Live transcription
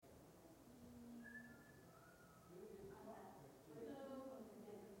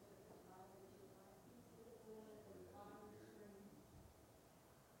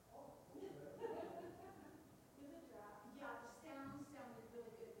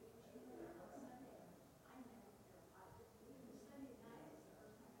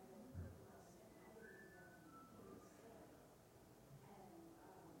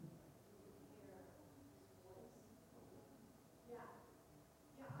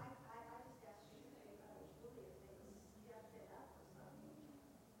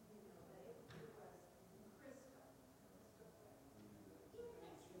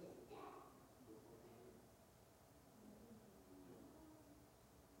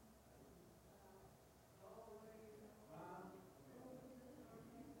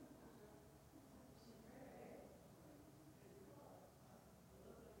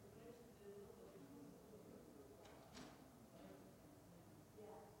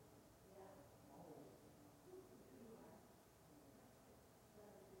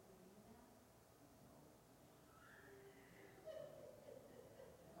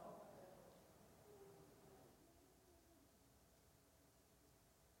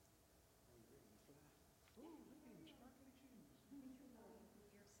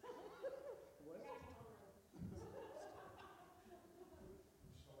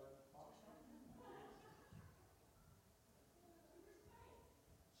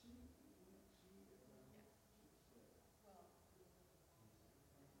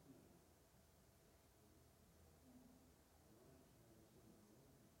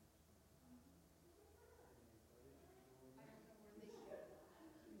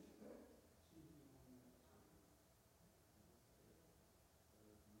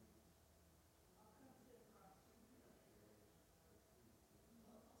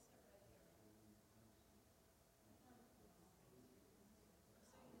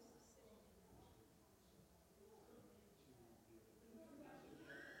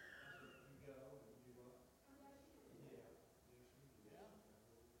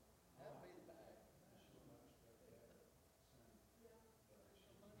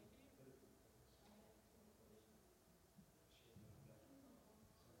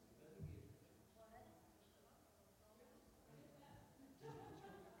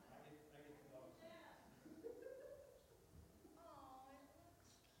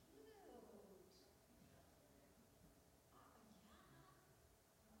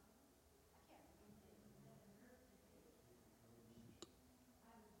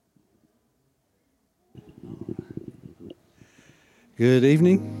Good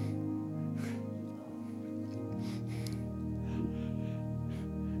evening.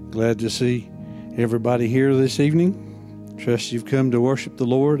 Glad to see everybody here this evening. Trust you've come to worship the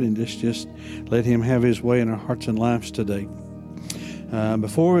Lord and just let Him have His way in our hearts and lives today.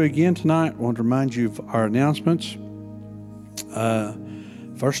 Before we begin tonight, I want to remind you of our announcements.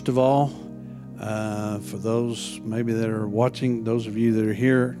 First of all, for those maybe that are watching, those of you that are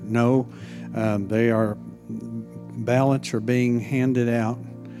here know ballots are being handed out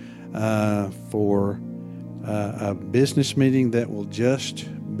for a business meeting that will just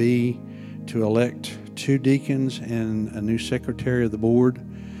be to elect 2 deacons and a new secretary of the board.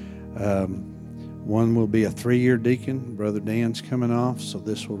 One will be a 3-year deacon. Brother Dan's coming off, so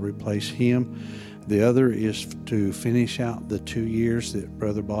this will replace him. The other is to finish out the 2 years that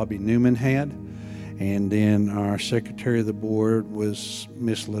Brother Bobby Newman had. And then our secretary of the board was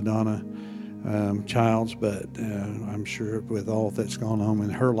Miss LaDonna Childs, but I'm sure with all that's gone on in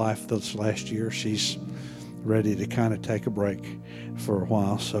her life this last year, she's ready to kind of take a break for a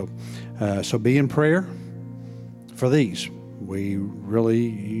while. So be in prayer for these. We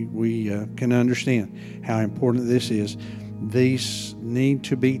can understand how important this is. These need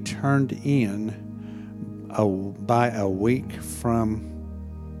to be turned in by a week from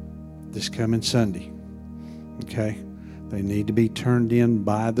this coming Sunday. Okay, they need to be turned in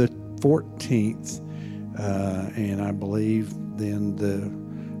by the 14th, and I believe then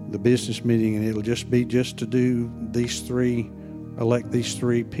the business meeting, and it'll just be to do elect these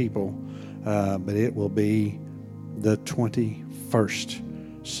 3 people, but it will be the 21st.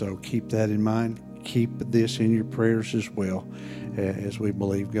 So keep that in mind. Keep this in your prayers as well, as we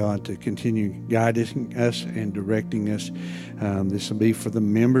believe God to continue guiding us and directing us. This will be for the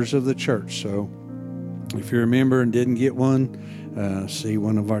members of the church. So if you're a member and didn't get one, see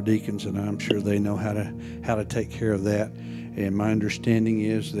one of our deacons, and I'm sure they know how to take care of that. And my understanding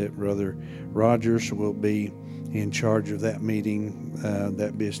is that Brother Rogers will be in charge of that meeting,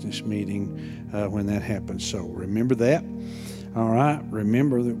 that business meeting, when that happens. So remember that. All right.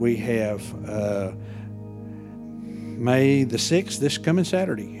 Remember that we have May the 6th, this coming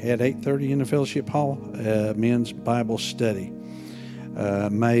Saturday at 8:30 in the Fellowship Hall, men's Bible study.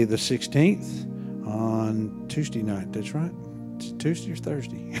 May the 16th on Tuesday night. That's right. Tuesday or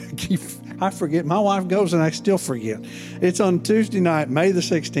Thursday. I forget. My wife goes and I still forget. It's on Tuesday night, May the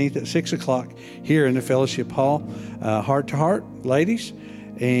 16th at 6 o'clock here in the Fellowship Hall. Heart to Heart, ladies.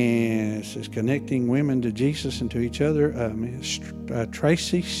 And it says connecting women to Jesus and to each other.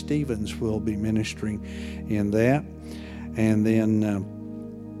 Tracy Stevens will be ministering in that. And then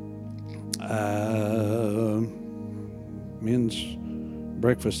men's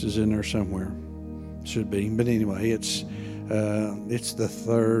breakfast is in there somewhere. Should be. But anyway, it's the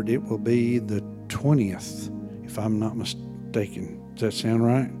 3rd. It will be the 20th, if I'm not mistaken. Does that sound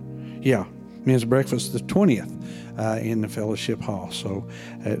right? Yeah. Men's breakfast the 20th in the Fellowship Hall. So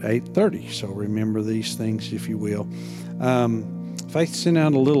at 8:30. So remember these things, if you will. Faith sent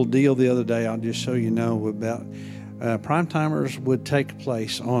out a little deal the other day. I'll just so you know about Prime Timers would take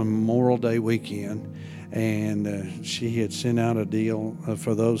place on Memorial Day weekend. And she had sent out a deal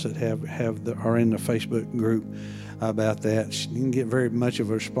for those that are in the Facebook group about that. She didn't get very much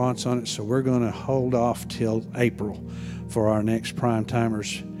of a response on it, so we're going to hold off till April for our next Prime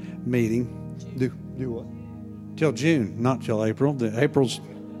Timers meeting. Do what? Till June, not till April.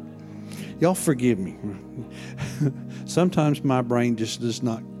 Y'all forgive me. Sometimes my brain just does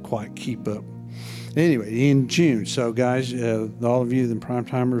not quite keep up. Anyway, in June. So, guys, all of you, the Prime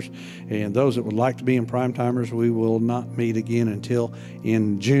Timers, and those that would like to be in Prime Timers, we will not meet again until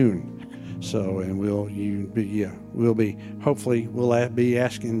in June. So, and we'll be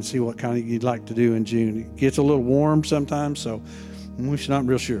asking and see what kind of you'd like to do in June. It gets a little warm sometimes, so we're not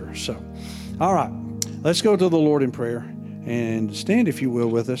real sure. So, all right, let's go to the Lord in prayer and stand, if you will,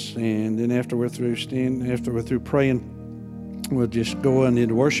 with us. And then after we're through praying, we'll just go on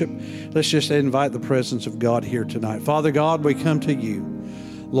into worship. Let's just invite the presence of God here tonight. Father God, we come to you,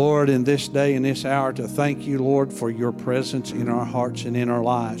 Lord, in this day and this hour to thank you, Lord, for your presence in our hearts and in our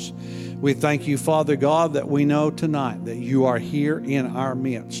lives. We thank you, Father God, that we know tonight that you are here in our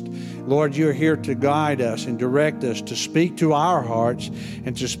midst. Lord, you're here to guide us and direct us, to speak to our hearts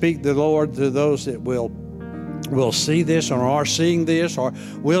and to speak the Lord to those that will will see this or are seeing this or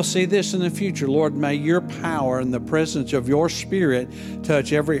will see this in the future. Lord, may your power and the presence of your Spirit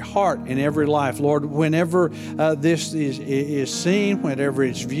touch every heart and every life. Lord, whenever this is seen, whenever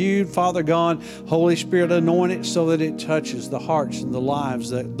it's viewed, Father God, Holy Spirit, anoint it so that it touches the hearts and the lives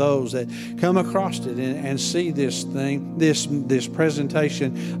that those that come across it and see this thing, this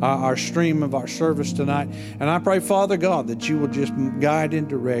presentation, our stream of our service tonight. And I pray, Father God, that you will just guide and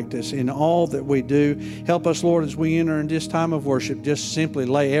direct us in all that we do. Help us, Lord, as we enter in this time of worship, just simply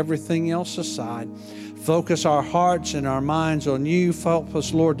lay everything else aside. Focus our hearts and our minds on you. Help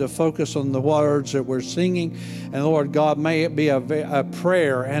us, Lord, to focus on the words that we're singing. And Lord God, may it be a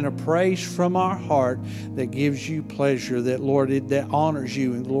prayer and a praise from our heart that gives you pleasure, that, Lord, that honors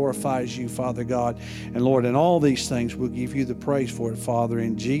you and glorifies you, Father God. And Lord, in all these things, we'll give you the praise for it, Father,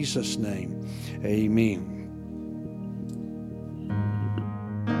 in Jesus' name. Amen.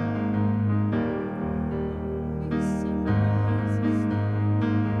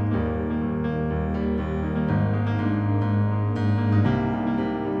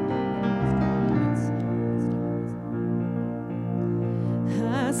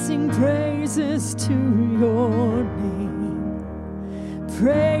 Praises to your name,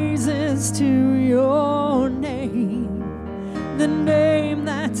 praises to your name, the name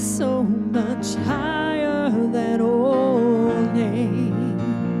that's so much higher than all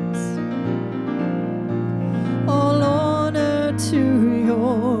names. All honor to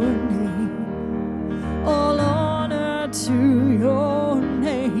your name, all honor to your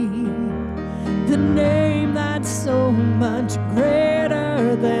name, the name that's so much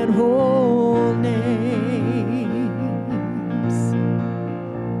greater than all names.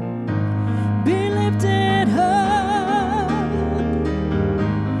 Be lifted up,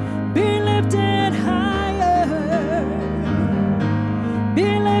 be lifted higher,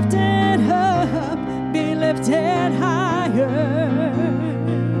 be lifted up, be lifted higher.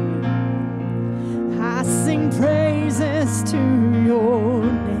 I sing praises to your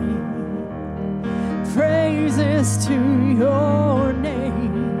name, praises to your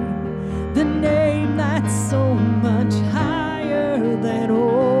name, the name that's so much higher than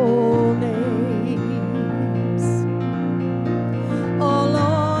all names. All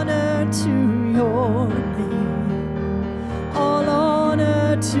honor to your name, all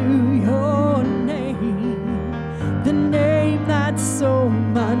honor to your name, the name that's so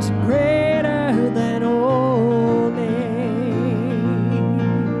much greater than all names.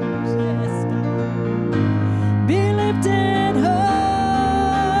 Yes, God. Be lifted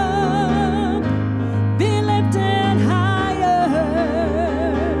up, be lifted higher,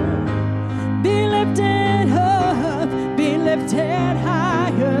 be lifted up, be lifted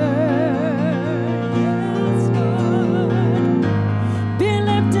higher. Yes, Lord. Be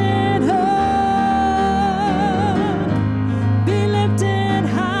lifted up, be lifted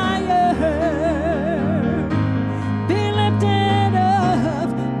higher, be lifted up,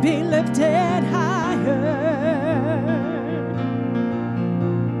 be lifted higher.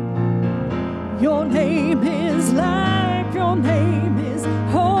 Your name is life, your name is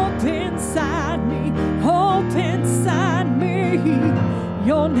hope inside me, hope inside me.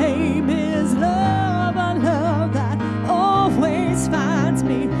 Your name is love, a love that always finds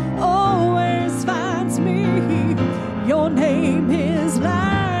me, always finds me. Your name is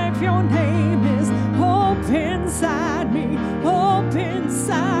life, your name is hope inside me, hope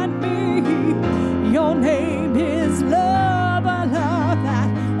inside me. Your name is love, a love that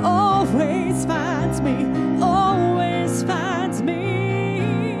always finds me, always finds me.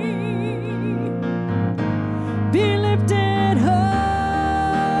 Be lifted up,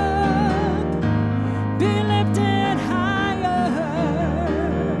 be lifted higher,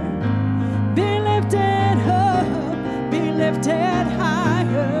 be lifted up, be lifted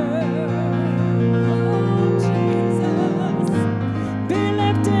higher. Oh, Jesus. Be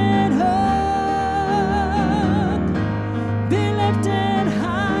lifted up, be lifted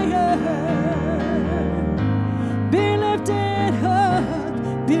higher, be lifted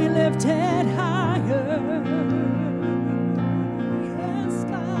up, be lifted higher. Yes,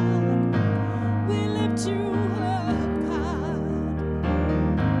 God, we lift you up, God.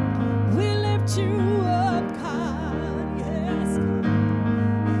 We lift you up, God. Yes, God.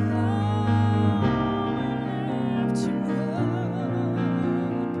 Oh, we lift you up.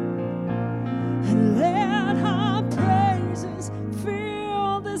 And let our praises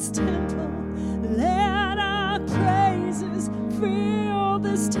fill this temple. Let our praises fill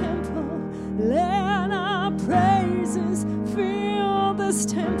this temple. Let our praises fill this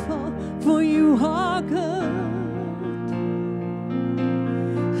temple. For you are good.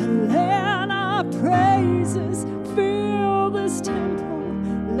 And let our praises fill this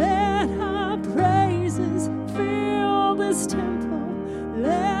temple. Let our praises fill this temple.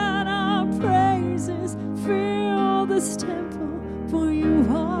 Let our praises fill this temple, for you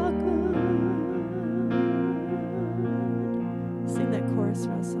are good. Sing that chorus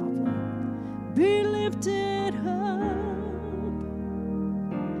for us, softly. Be lifted up,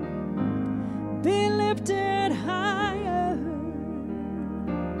 be lifted higher,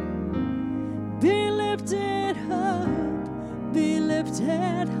 be lifted up, be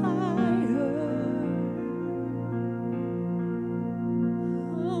lifted higher.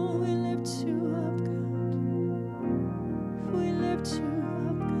 Oh, we lift you up, God. We lift you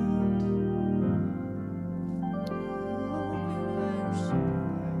up, God. Oh, we worship you.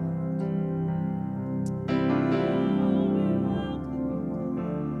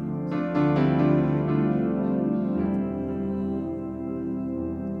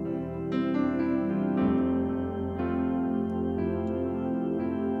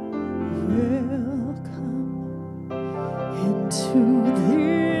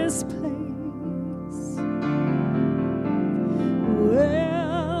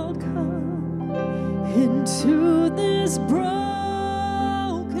 Into this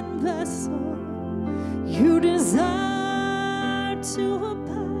broken vessel, you desire to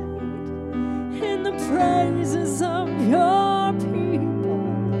abide in the praises of your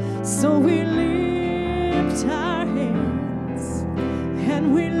people. So we lift our hands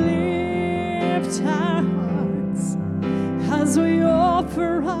and we lift our hearts as we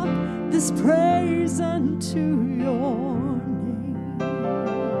offer up this praise unto your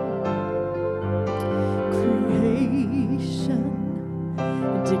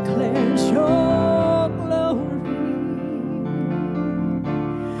declares your glory.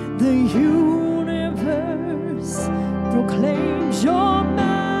 The universe proclaims your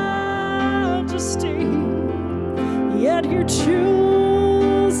majesty, yet you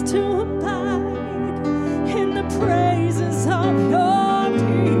choose to abide in the praises of your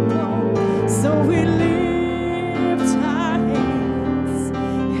people. So we lift our hands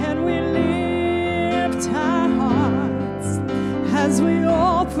and we lift our hearts as we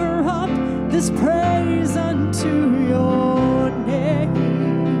offer up this praise unto your name.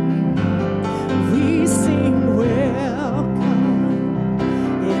 We sing welcome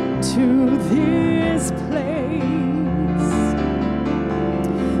into this place.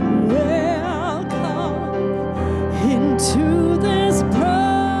 Welcome into this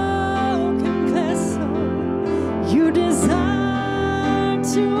broken vessel. You desire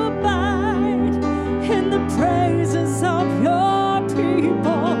to abide in the praises of your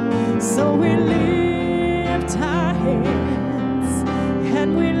people. So we lift our hands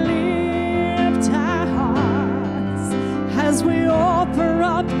and we lift our hearts as we offer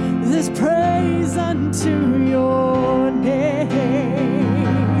up this praise unto your name.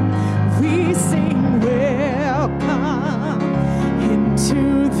 We sing welcome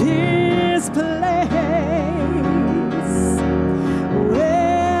into this place.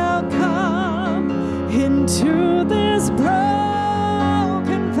 Welcome into this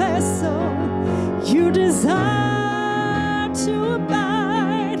broken vessel. You desire to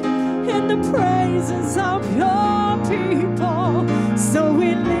abide in the praises of your people. So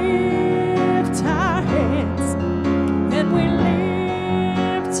we lift our hands and we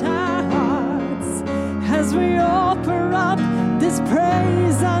lift our hearts as we offer up this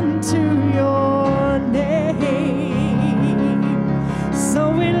praise unto your name.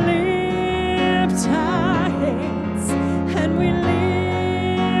 So we lift our hands and we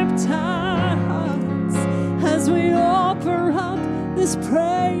lift our hearts as we offer up this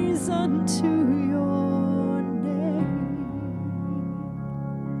praise unto your name.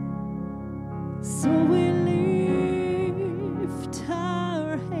 So we lift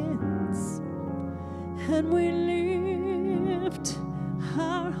our hands and we lift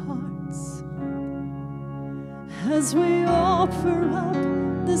our hearts as we offer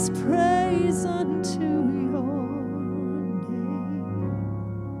up this praise unto your name.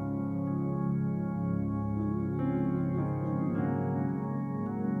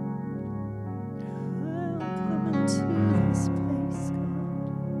 Welcome into this place, God.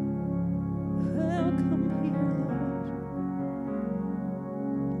 Welcome here, Lord.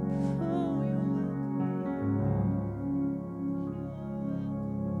 Oh, you're welcome.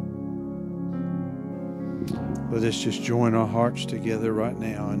 Let us just join our hearts together right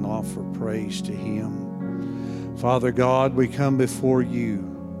now and offer praise to Him. Father God, we come before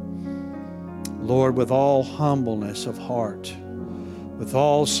you, Lord, with all humbleness of heart, with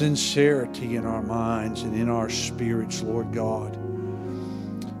all sincerity in our minds and in our spirits, Lord God.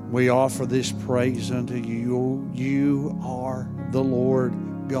 We offer this praise unto you. You are the Lord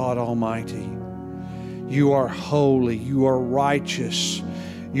God Almighty. You are holy. You are righteous.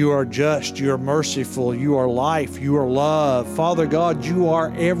 You are just. You are merciful. You are life. You are love. Father God, you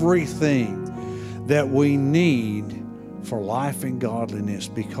are everything that we need for life and godliness,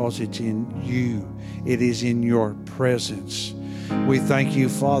 because it's in you. It is in your presence. We thank you,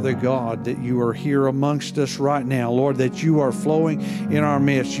 Father God, that you are here amongst us right now. Lord, that you are flowing in our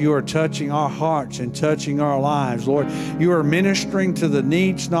midst. You are touching our hearts and touching our lives. Lord, you are ministering to the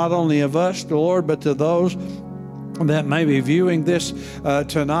needs not only of us, Lord, but to those that may be viewing this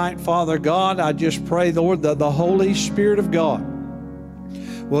tonight. Father God, I just pray, Lord, that the Holy Spirit of God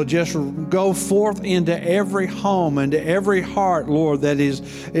will just go forth into every home, into every heart, Lord, that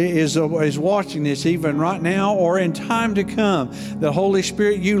is watching this even right now or in time to come. The Holy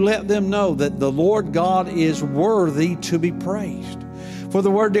Spirit, you let them know that the Lord God is worthy to be praised. For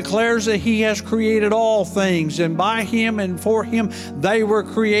the Word declares that He has created all things, and by Him and for Him they were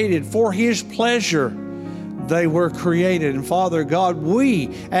created. For His pleasure they were created. And Father God, we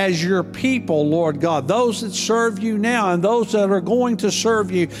as your people, Lord God, those that serve you now and those that are going to serve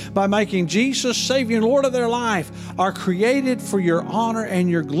you by making Jesus Savior and Lord of their life, are created for your honor and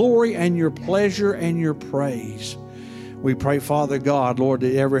your glory and your pleasure and your praise. We pray, Father God, Lord,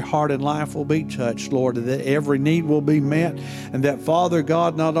 that every heart and life will be touched, Lord, that every need will be met, and that, Father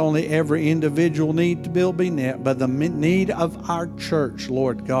God, not only every individual need will be met, but the need of our church,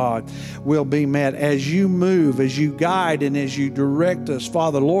 Lord God, will be met as you move, as you guide, and as you direct us.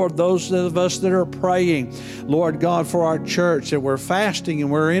 Father, Lord, those of us that are praying, Lord God, for our church, that we're fasting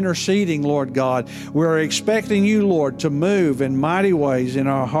and we're interceding, Lord God, we're expecting you, Lord, to move in mighty ways in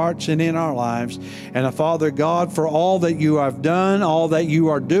our hearts and in our lives. And Father God, for all that you have done, all that you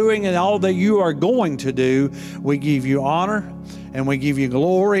are doing, and all that you are going to do, we give you honor and we give you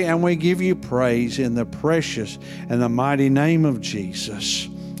glory and we give you praise in the precious and the mighty name of Jesus.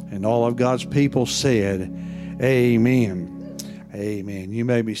 And all of God's people said, amen. Amen. You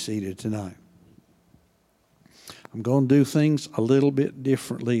may be seated tonight. I'm going to do things a little bit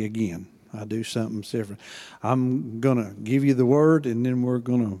differently again. I do something different. I'm going to give you the word, and then we're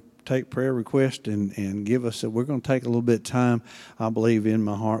going to take prayer requests and give us we're going to take a little bit of time. I believe in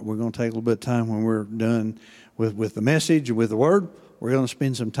my heart we're going to take a little bit of time when we're done with the message, with the word. We're going to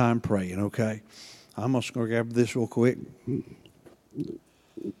spend some time praying, okay? I'm just going to grab this real quick.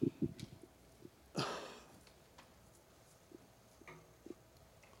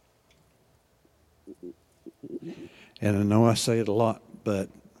 And I know I say it a lot, but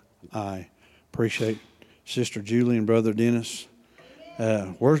I appreciate Sister Julie and Brother Dennis.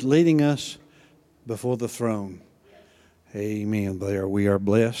 We're leading us before the throne. Amen. There, we are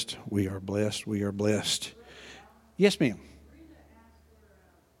blessed. We are blessed. We are blessed. Yes, ma'am.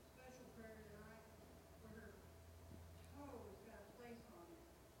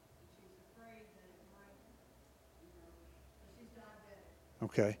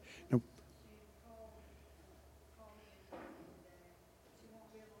 Okay. Nope.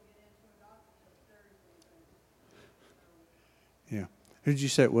 Yeah. Who did you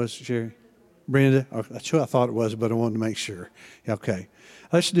say it was, Sherry? Brenda? Oh, that's who I thought it was, but I wanted to make sure. Okay.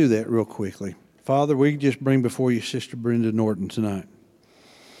 Let's do that real quickly. Father, we just bring before you Sister Brenda Norton tonight.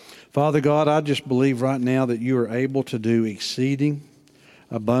 Father God, I just believe right now that you are able to do exceeding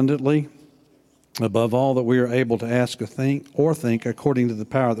abundantly above all that we are able to ask or think according to the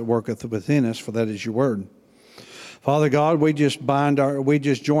power that worketh within us, for that is your word. Father God, we just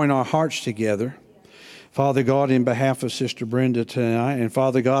join our hearts together, Father God, in behalf of Sister Brenda tonight. And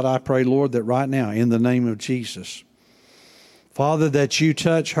Father God, I pray, Lord, that right now, in the name of Jesus, Father, that you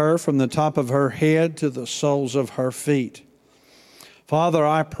touch her from the top of her head to the soles of her feet. Father,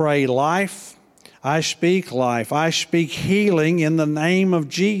 I pray life. I speak life. I speak healing in the name of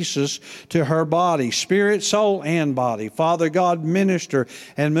Jesus to her body, spirit, soul, and body. Father God, minister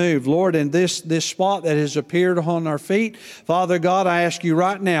and move. Lord, in this spot that has appeared on our feet, Father God, I ask you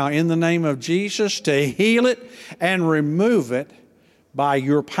right now in the name of Jesus to heal it and remove it by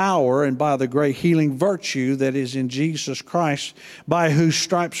your power and by the great healing virtue that is in Jesus Christ, by whose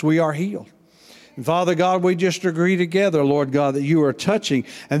stripes we are healed. And Father God, we just agree together, Lord God, that you are touching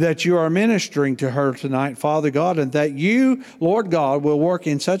and that you are ministering to her tonight, Father God, and that you, Lord God, will work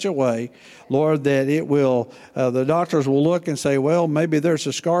in such a way, Lord, that it will, the doctors will look and say, well, maybe there's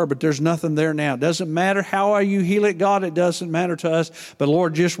a scar, but there's nothing there now. It doesn't matter how you heal it, God. It doesn't matter to us. But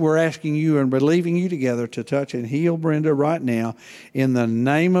Lord, just we're asking you and believing you together to touch and heal Brenda right now in the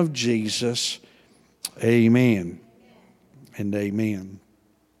name of Jesus. Amen and amen.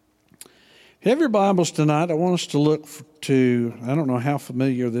 If you have your Bibles tonight, I want us to look to, I don't know how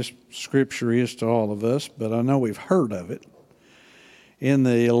familiar this scripture is to all of us, but I know we've heard of it. In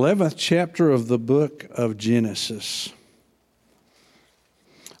the 11th chapter of the book of Genesis,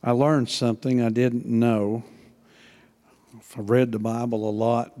 I learned something I didn't know. I've read the Bible a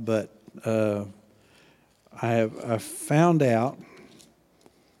lot, but I found out,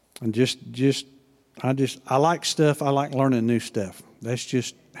 and I like stuff. I like learning new stuff. That's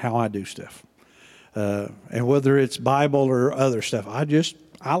just how I do stuff. And whether it's Bible or other stuff,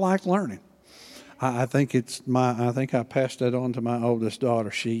 I like learning. I think I passed that on to my oldest daughter.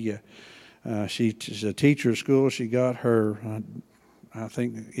 She's a teacher at school. She got her, I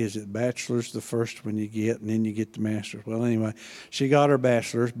think, is it bachelor's the first one you get, and then you get the master's. Well, anyway, she got her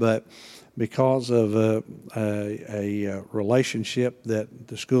bachelor's, but because of a relationship that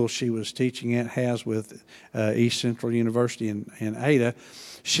the school she was teaching at has with East Central University in Ada,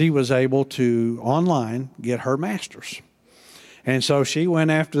 she was able to online get her master's. And so she went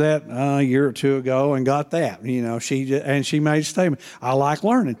after that a year or two ago and got that. She made a statement, I like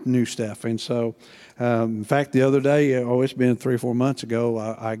learning new stuff. And so, in fact, the other day, it's been 3 or 4 months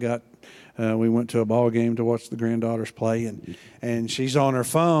ago, we went to a ball game to watch the granddaughters play, and she's on her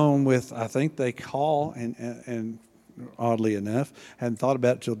phone with, I think they call, and oddly enough, hadn't thought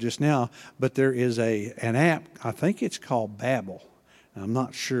about it till just now, but there is an app, I think it's called Babbel. I'm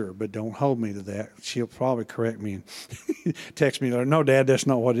not sure, but don't hold me to that. She'll probably correct me and text me, no, Dad, that's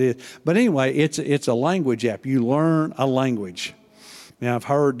not what it is. But anyway, it's a language app. You learn a language. Now, I've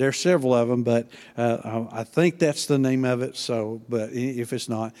heard there's several of them, but I think that's the name of it. So, but if it's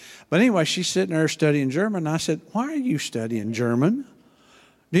not. But anyway, she's sitting there studying German. And I said, why are you studying German?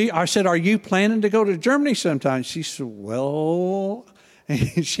 I said, are you planning to go to Germany sometime? She said, well,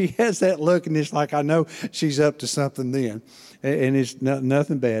 and she has that look, and it's like I know she's up to something then. And it's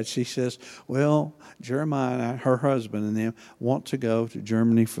nothing bad. She says, well, Jeremiah, her husband, and them want to go to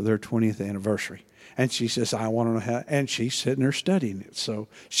Germany for their 20th anniversary. And she says, I want to know how. And she's sitting there studying it. So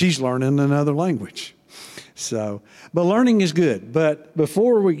she's learning another language. So, but learning is good. But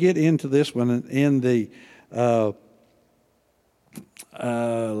before we get into this one, in the,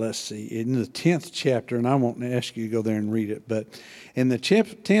 let's see, in the 10th chapter, and I won't ask you to go there and read it, but in the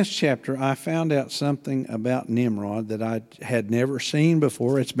 10th chapter, I found out something about Nimrod that I had never seen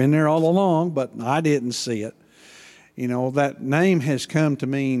before. It's been there all along, but I didn't see it. That name has come to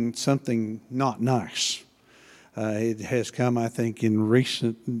mean something not nice. It has come, I think, in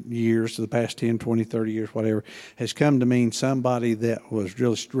recent years, the past 10, 20, 30 years, whatever, has come to mean somebody that was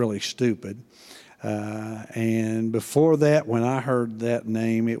really, really stupid. And before that, when I heard that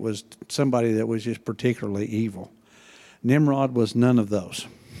name, it was somebody that was just particularly evil. Nimrod was none of those.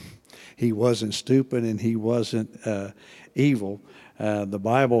 He wasn't stupid and he wasn't evil. The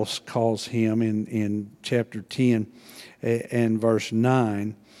Bible calls him in chapter 10 and verse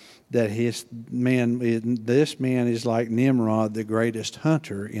 9 that this man is like Nimrod, the greatest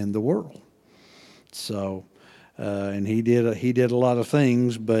hunter in the world. So, and he did a lot of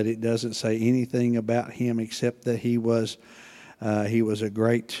things, but it doesn't say anything about him except that he was a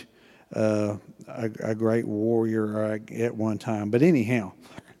great warrior at one time. But anyhow,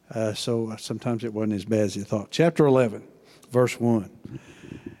 so sometimes it wasn't as bad as you thought. Chapter 11, verse 1.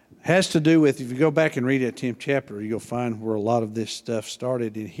 Has to do with, if you go back and read that 10th chapter, you'll find where a lot of this stuff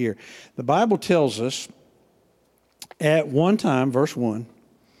started in here. The Bible tells us at one time, verse 1,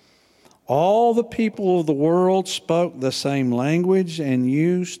 all the people of the world spoke the same language and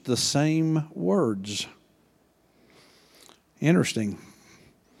used the same words. Interesting.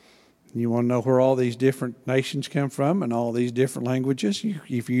 You want to know where all these different nations come from and all these different languages?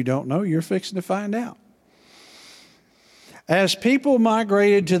 If you don't know, you're fixing to find out. As people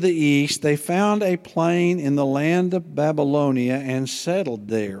migrated to the east, they found a plain in the land of Babylonia and settled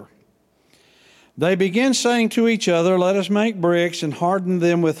there. They began saying to each other, let us make bricks and harden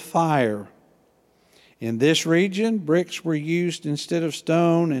them with fire. In this region, bricks were used instead of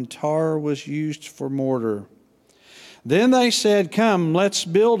stone, and tar was used for mortar. Then they said, come, let's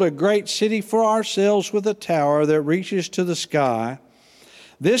build a great city for ourselves with a tower that reaches to the sky.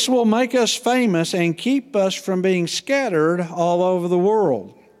 This will make us famous and keep us from being scattered all over the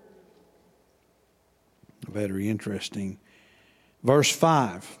world. Very interesting. Verse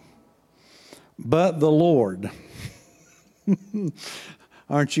 5. But the Lord.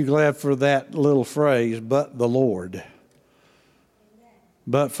 Aren't you glad for that little phrase, but the Lord?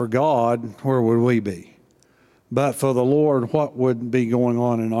 But for God, where would we be? But for the Lord, what would be going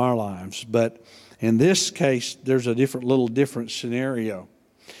on in our lives? But in this case, there's a little different scenario.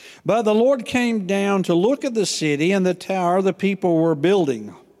 But the Lord came down to look at the city and the tower the people were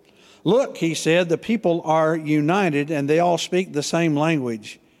building. Look, he said, the people are united and they all speak the same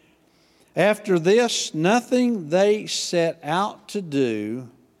language. After this, nothing they set out to do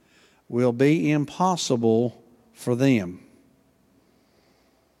will be impossible for them.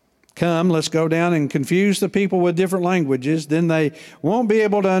 Come, let's go down and confuse the people with different languages. Then they won't be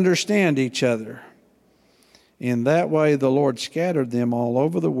able to understand each other. In that way, the Lord scattered them all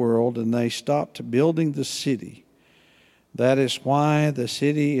over the world, and they stopped building the city. That is why the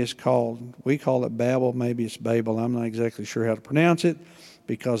city is called, we call it Babel, maybe it's Babel, I'm not exactly sure how to pronounce it,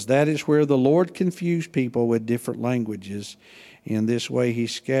 because that is where the Lord confused people with different languages. In this way, he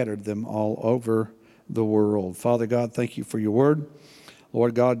scattered them all over the world. Father God, thank you for your word.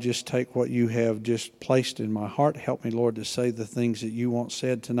 Lord God, just take what you have just placed in my heart. Help me, Lord, to say the things that you want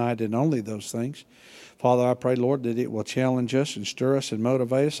said tonight and only those things. Father, I pray, Lord, that it will challenge us and stir us and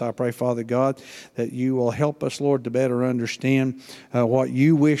motivate us. I pray, Father God, that you will help us, Lord, to better understand what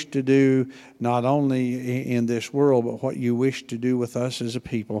you wish to do, not only in this world, but what you wish to do with us as a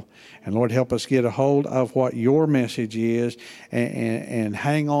people. And Lord, help us get a hold of what your message is and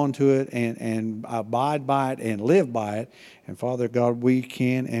hang on to it and abide by it and live by it. And Father God, we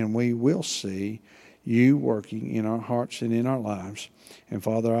can and we will see you working in our hearts and in our lives. And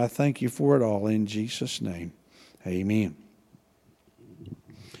Father, I thank you for it all in Jesus' name. Amen.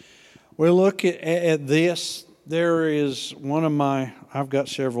 We'll look at this. There is I've got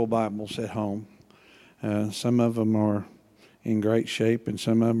several Bibles at home. Some of them are in great shape and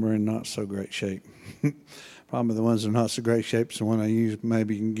some of them are in not so great shape. Probably the ones that are not so great shape is the one I use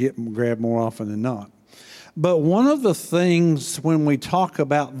maybe you can grab more often than not. But one of the things when we talk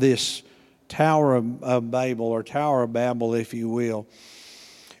about this Tower of Babel, or Tower of Babel, if you will,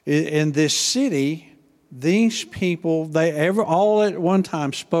 in this city, these people, they all at one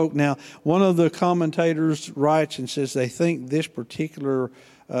time spoke. Now, one of the commentators writes and says they think this particular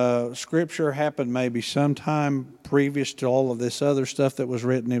scripture happened maybe sometime previous to all of this other stuff that was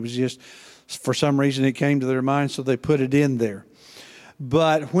written. It was just, for some reason, it came to their mind, so they put it in there.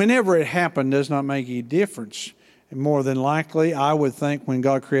 But whenever it happened does not make any difference. And more than likely, I would think when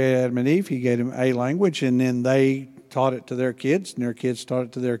God created Adam and Eve, he gave them a language, and then they taught it to their kids, and their kids taught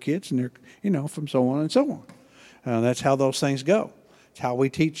it to their kids, and from so on and so on. That's how those things go. It's how we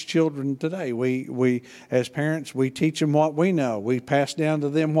teach children today. We as parents, we teach them what we know. We pass down to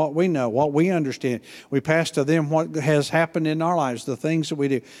them what we know, what we understand. We pass to them what has happened in our lives, the things that we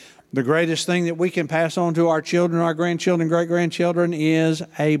do. The greatest thing that we can pass on to our children, our grandchildren, great-grandchildren is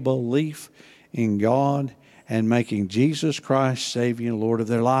a belief in God and making Jesus Christ Savior and Lord of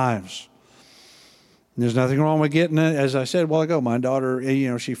their lives. There's nothing wrong with getting it. As I said a while ago, my daughter,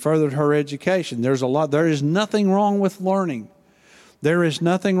 she furthered her education. There is nothing wrong with learning. There is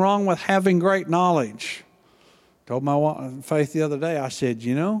nothing wrong with having great knowledge. I told my Faith the other day, I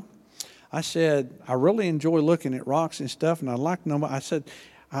said, I really enjoy looking at rocks and stuff, and I'd like to know. I said,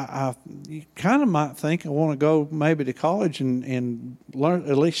 you kind of might think I want to go maybe to college and learn,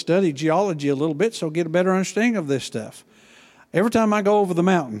 at least study geology a little bit so get a better understanding of this stuff. Every time I go over the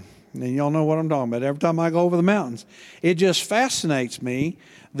mountain, and y'all know what I'm talking about, every time I go over the mountains, it just fascinates me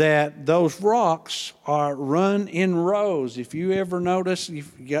that those rocks are run in rows. If you ever notice,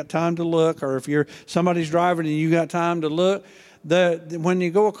 if you got time to look, or if somebody's driving and you got time to look, when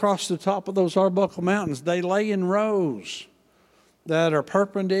you go across the top of those Arbuckle Mountains, they lay in rows that are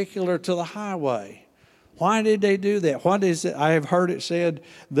perpendicular to the highway. Why did they do that? What is it? I have heard it said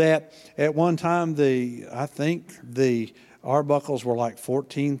that at one time I think the Arbuckles were like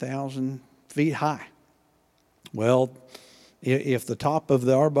 14,000 feet high. Well, if the top of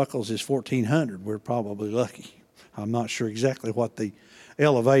the Arbuckles is 1,400, we're probably lucky. I'm not sure exactly what the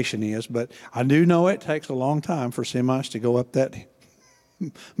elevation is, but I do know it takes a long time for semis to go up that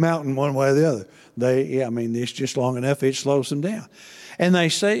mountain one way or the other. It's just long enough, it slows them down. And they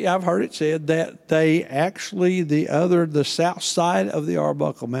say, I've heard it said that they actually, the south side of the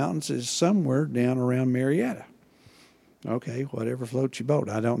Arbuckle Mountains is somewhere down around Marietta. Okay, whatever floats your boat.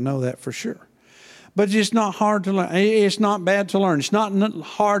 I don't know that for sure. But it's not hard to learn. It's not bad to learn. It's not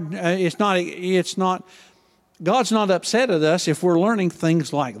hard. It's not, God's not upset at us if we're learning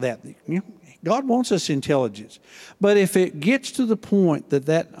things like that. God wants us intelligence. But if it gets to the point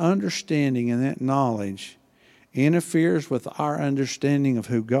that understanding and that knowledge interferes with our understanding of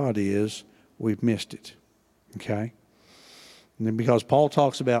who God is, we've missed it. Okay? And then because Paul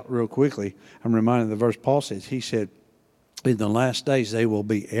talks about, real quickly, I'm reminded of the verse Paul says, he said, in the last days they will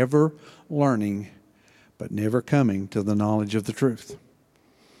be ever learning, but never coming to the knowledge of the truth.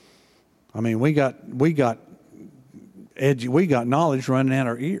 We got knowledge running out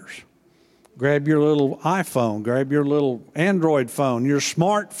our ears. Grab your little iPhone, grab your little Android phone, your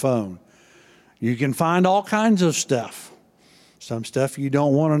smartphone. You can find all kinds of stuff. Some stuff you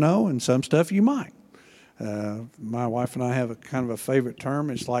don't want to know, and some stuff you might. My wife and I have a kind of a favorite term.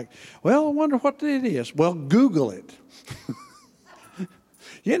 It's like, well, I wonder what it is. Well, Google it.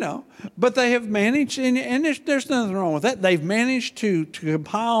 You know, but they have managed, and there's nothing wrong with that. They've managed to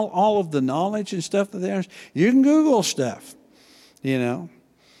compile all of the knowledge and stuff that there's. You can Google stuff, you know.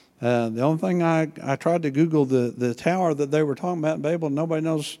 The only thing I tried to Google the tower that they were talking about in Babel,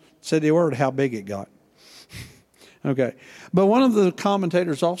 nobody said the word how big it got. Okay. But one of the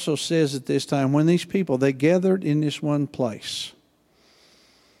commentators also says at this time, when these people, they gathered in this one place,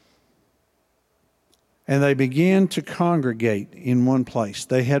 and they began to congregate in one place.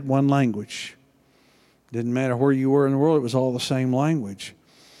 They had one language. Didn't matter where you were in the world, it was all the same language.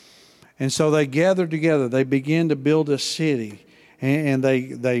 And so they gathered together. They began to build a city. And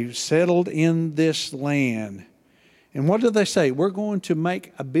they settled in this land. And what did they say? We're going to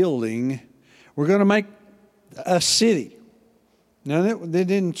make a building. We're going to make a city. Now, they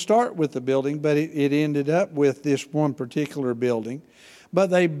didn't start with the building, but it ended up with this one particular building. But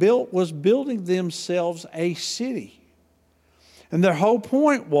they was building themselves a city. And their whole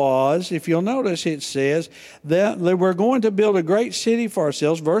point was, if you'll notice, it says that we're going to build a great city for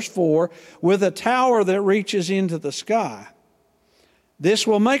ourselves, verse 4, with a tower that reaches into the sky. This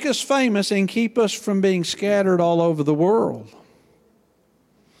will make us famous and keep us from being scattered all over the world.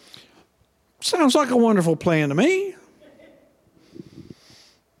 Sounds like a wonderful plan to me.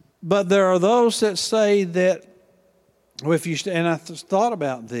 But there are those that say that, and I thought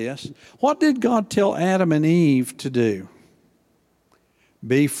about this, what did God tell Adam and Eve to do?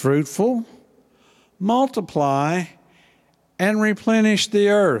 Be fruitful, multiply, and replenish the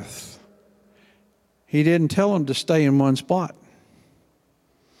earth. He didn't tell them to stay in one spot.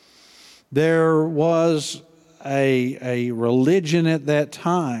 There was a religion at that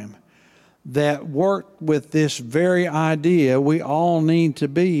time that worked with this very idea. We all need to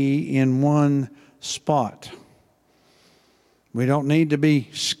be in one spot. We don't need to be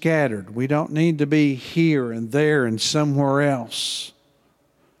scattered. We don't need to be here and there and somewhere else.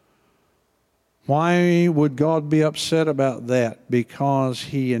 Why would God be upset about that? Because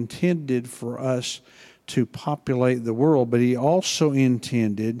He intended for us to populate the world, but He also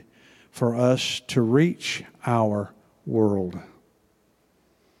intended for us to reach our world.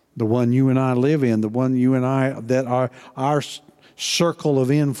 The one you and I live in, the one you and I, that are our circle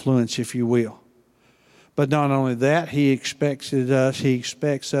of influence, if you will. But not only that, He expects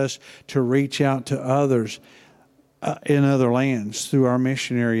us to reach out to others in other lands through our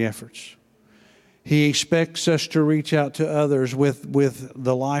missionary efforts. He expects us to reach out to others with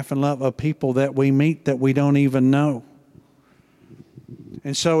the life and love of people that we meet that we don't even know.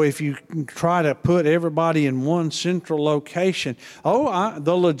 And so if you try to put everybody in one central location,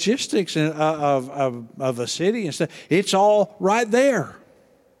 the logistics of a city and stuff, it's all right there.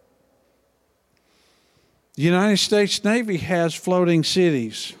 The United States Navy has floating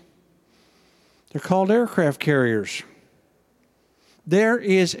cities. They're called aircraft carriers. There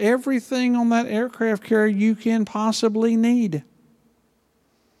is everything on that aircraft carrier you can possibly need.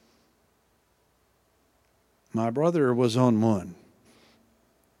 My brother was on one.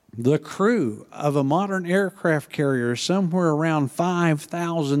 The crew of a modern aircraft carrier is somewhere around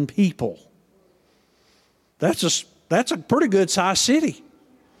 5,000 people. That's a pretty good sized city.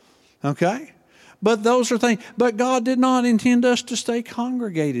 Okay? But those are things. But God did not intend us to stay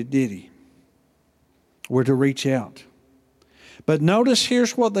congregated, did He? We're to reach out. But notice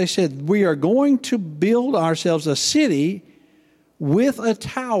here's what they said. We are going to build ourselves a city with a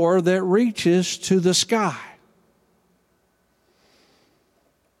tower that reaches to the sky.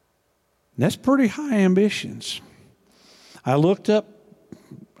 That's pretty high ambitions. I looked up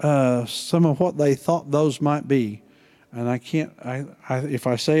some of what they thought those might be, and I can't. If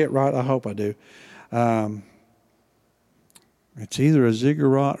I say it right, I hope I do. It's either a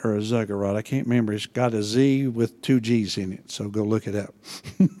ziggurat or a zuggurat. I can't remember. It's got a Z with 2 G's in it, so go look it up.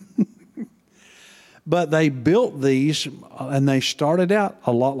 But they built these, and they started out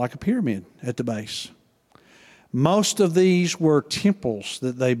a lot like a pyramid at the base. Most of these were temples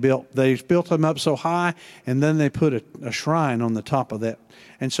that they built. They built them up so high, and then they put a shrine on the top of that.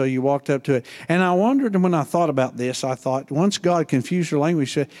 And so you walked up to it. And I wondered when I thought about this, I thought, once God confused your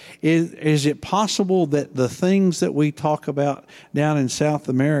language, is it possible that the things that we talk about down in South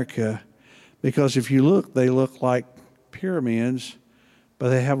America, because if you look, they look like pyramids,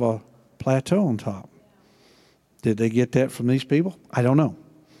 but they have a plateau on top. Did they get that from these people? I don't know.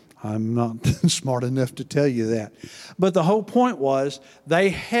 I'm not smart enough to tell you that. But the whole point was they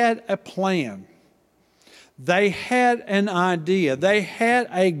had a plan. They had an idea. They had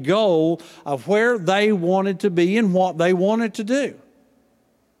a goal of where they wanted to be and what they wanted to do.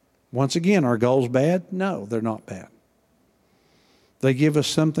 Once again, are goals bad? No, they're not bad. They give us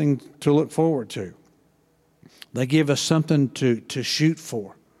something to look forward to. They give us something to shoot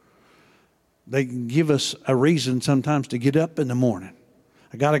for. They give us a reason sometimes to get up in the morning.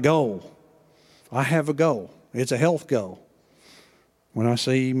 I got a goal. I have a goal. It's a health goal. When I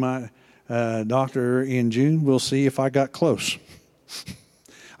see my doctor in June, we'll see if I got close.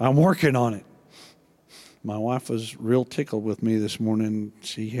 I'm working on it. My wife was real tickled with me this morning.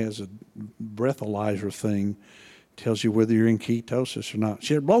 She has a breathalyzer thing. Tells you whether you're in ketosis or not.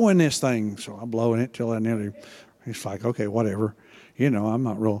 She said, blow in this thing. So I'm blowing it till I nearly, it's like, okay, whatever. I'm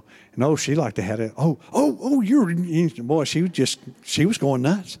not real. And she liked to have it. Boy, she was going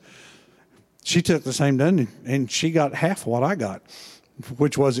nuts. She took the same done and she got half what I got,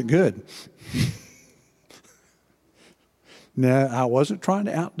 which wasn't good. Now, I wasn't trying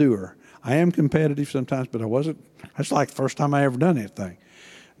to outdo her. I am competitive sometimes, but I wasn't. That's like the first time I ever done anything.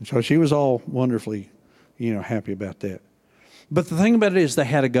 And so she was all wonderfully, happy about that. But the thing about it is they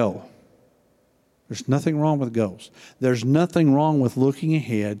had a goal. There's nothing wrong with goals. There's nothing wrong with looking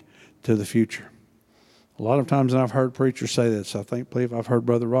ahead to the future. A lot of times, and I've heard preachers say this, I believe I've heard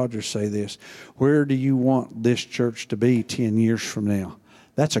Brother Rogers say this, where do you want this church to be 10 years from now?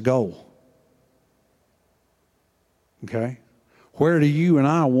 That's a goal. Okay? Where do you and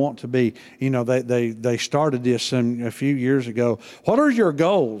I want to be? They started this a few years ago. What are your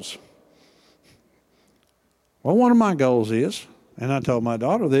goals? Well, one of my goals is, and I told my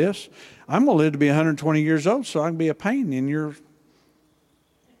daughter this, I'm going to live to be 120 years old so I can be a pain in your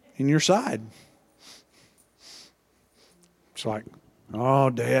side. It's like,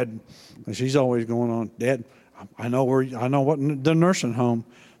 oh, Dad. And she's always going on, Dad, I know what the nursing home.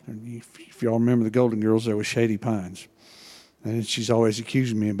 And if y'all remember the Golden Girls, there was Shady Pines. And she's always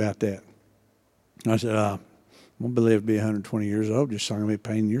accusing me about that. I said, I'm going to live to be 120 years old just so I'm going to be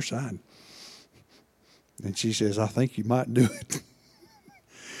a pain in your side. And she says, I think you might do it.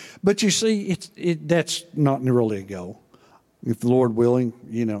 But you see, that's not really a goal. If the Lord willing,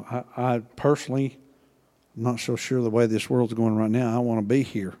 I personally, I'm not so sure the way this world's going right now. I want to be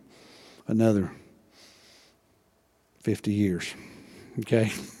here another 50 years.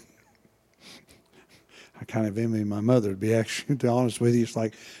 Okay? I kind of envy my mother, to be actually, to be honest with you. It's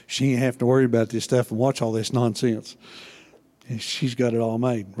like she ain't have to worry about this stuff and watch all this nonsense. And she's got it all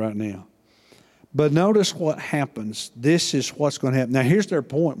made right now. But notice what happens. This is what's going to happen. Now, here's their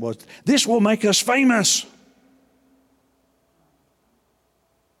point was, this will make us famous.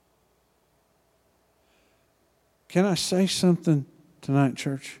 Can I say something tonight,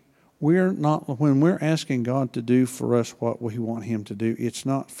 church? When we're asking God to do for us what we want Him to do, it's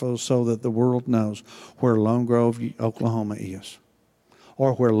not so that the world knows where Lone Grove, Oklahoma is,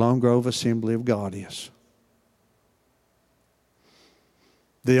 or where Lone Grove Assembly of God is.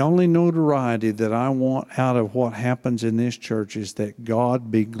 The only notoriety that I want out of what happens in this church is that God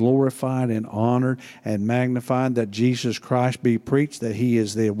be glorified and honored and magnified, that Jesus Christ be preached, that He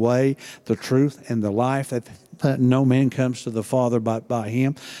is the way, the truth, and the life, that no man comes to the Father but by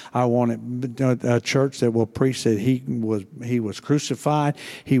Him. I want a church that will preach that He was crucified,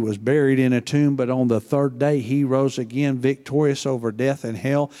 He was buried in a tomb, but on the third day He rose again victorious over death and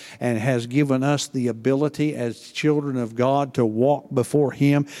hell, and has given us the ability as children of God to walk before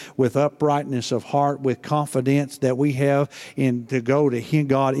Him with uprightness of heart, with confidence that we have to go to Him,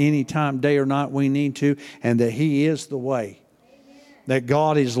 God, anytime, day or night we need to, and that He is the way. Amen. That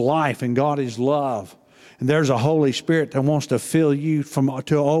God is life and God is love. And there's a Holy Spirit that wants to fill you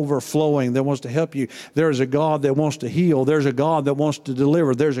to overflowing, that wants to help you. There's a God that wants to heal. There's a God that wants to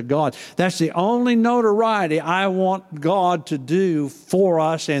deliver. There's a God. That's the only notoriety I want God to do for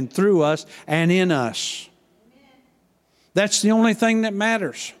us and through us and in us. That's the only thing that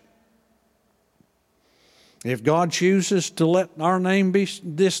matters. If God chooses to let our name be,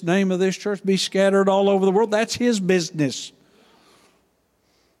 this name of this church be scattered all over the world, that's His business.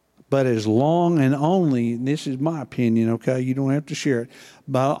 But as long and only, and this is my opinion, okay, you don't have to share it,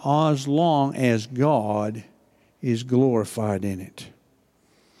 but as long as God is glorified in it.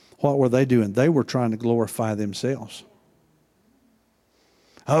 What were they doing? They were trying to glorify themselves.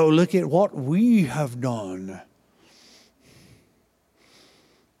 Oh, look at what we have done.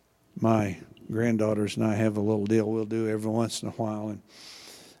 My granddaughters and I have a little deal we'll do every once in a while. And,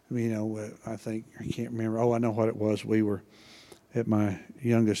 I can't remember. Oh, I know what it was. We were at my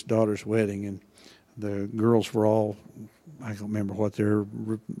youngest daughter's wedding, and The girls were all, I don't remember what their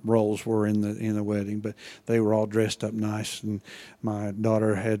roles were in the wedding, but they were all dressed up nice. And my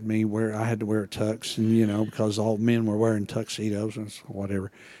daughter had I had to wear a tux, and because all men were wearing tuxedos and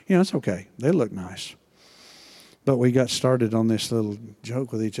whatever. It's okay. They look nice. But we got started on this little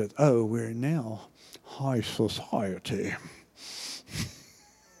joke with each other. Oh, we're now high society.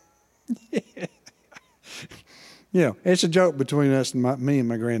 Yeah, it's a joke between us and me and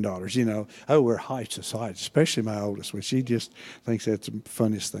my granddaughters. Oh, we're high society, especially my oldest, which she just thinks that's the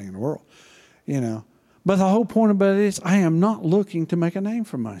funniest thing in the world. But the whole point about it is I am not looking to make a name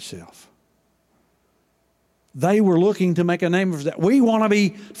for myself. They were looking to make a name for that. We want to be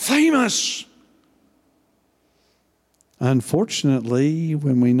famous. Unfortunately,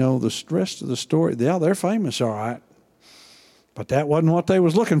 when we know the rest of the story, yeah, they're famous, all right. But that wasn't what they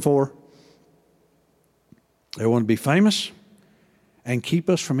was looking for. They want to be famous and keep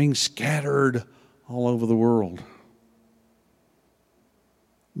us from being scattered all over the world.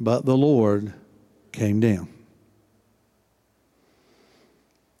 But the Lord came down.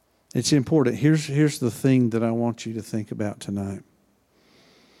 It's important. Here's the thing that I want you to think about tonight.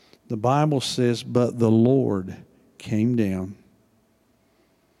 The Bible says, but the Lord came down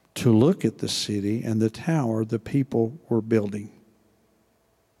to look at the city and the tower the people were building.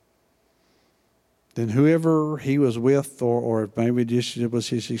 Then whoever he was with, or maybe just it was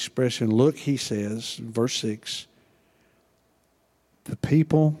his expression, look, he says, verse 6, the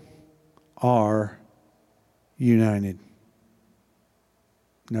people are united.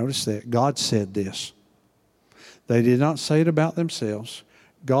 Notice that. God said this. They did not say it about themselves.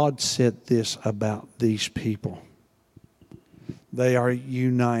 God said this about these people. They are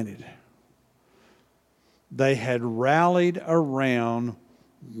united. They had rallied around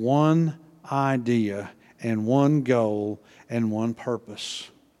one idea and one goal and one purpose.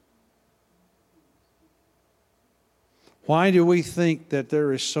 Why do we think that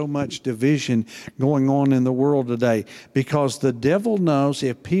there is so much division going on in the world today? Because the devil knows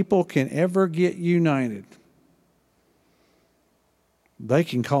if people can ever get united, they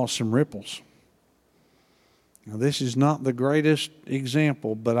can cause some ripples. Now, this is not the greatest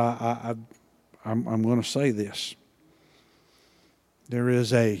example, but I'm going to say this. There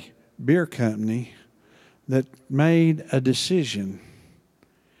is a beer company that made a decision.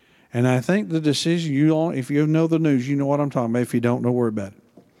 And I think the decision, if you know the news, you know what I'm talking about. If you don't, don't worry about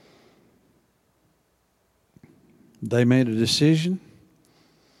it. They made a decision,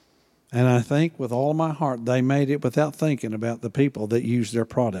 and I think with all my heart, they made it without thinking about the people that use their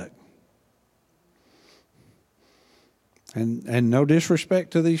product. And no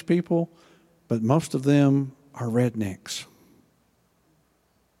disrespect to these people, but most of them are rednecks.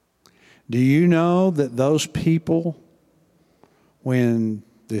 Do you know that those people, when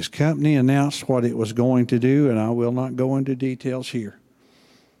this company announced what it was going to do, and I will not go into details here.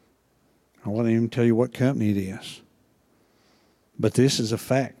 I won't even tell you what company it is. But this is a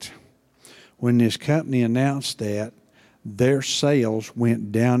fact. When this company announced that, their sales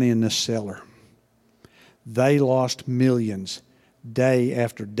went down in the cellar. They lost millions day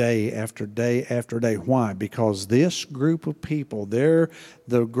after day after day after day. Why? Because this group of people, the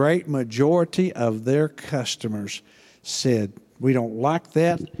great majority of their customers said, we don't like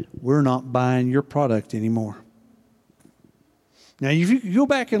that. We're not buying your product anymore. Now, if you go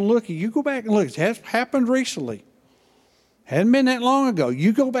back and look, it has happened recently. Hadn't been that long ago.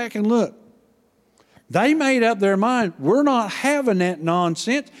 You go back and look. They made up their mind, we're not having that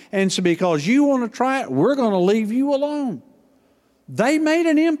nonsense, and so because you want to try it, we're going to leave you alone. They made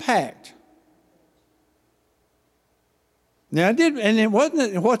an impact. Now,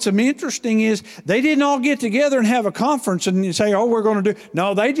 what's interesting is they didn't all get together and have a conference and say, oh, we're going to do.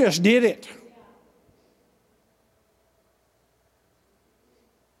 No, they just did it.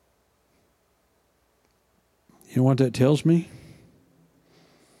 You know what that tells me?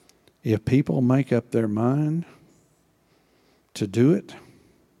 If people make up their mind to do it,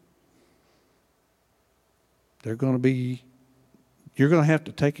 you're going to have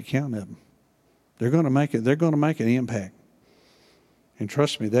to take account of them. They're going to make an impact. And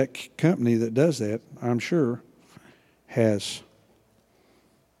trust me, that company that does that, I'm sure, has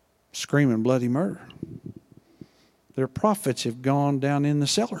screaming bloody murder. Their profits have gone down in the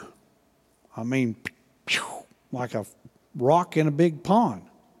cellar. I mean, like a rock in a big pond.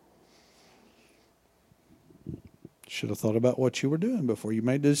 Should have thought about what you were doing before you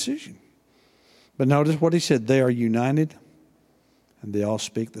made the decision. But notice what he said. They are united and they all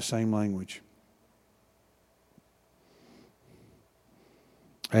speak the same language.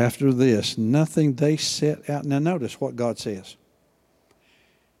 After this, nothing they set out. Now notice what God says.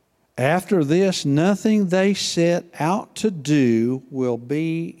 After this, nothing they set out to do will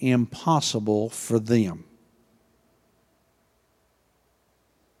be impossible for them.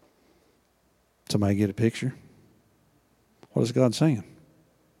 Somebody get a picture? What is God saying?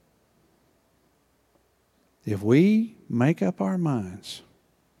 If we make up our minds,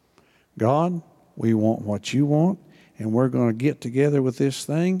 God, we want what you want, and we're going to get together with this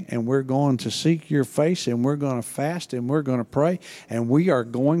thing, and we're going to seek your face, and we're going to fast, and we're going to pray, and we are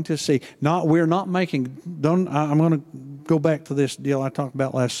going to see. I'm going to go back to this deal I talked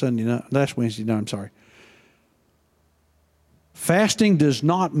about last Wednesday night, I'm sorry. Fasting does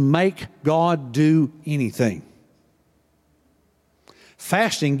not make God do anything.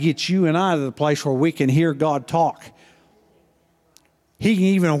 Fasting gets you and I to the place where we can hear God talk. He can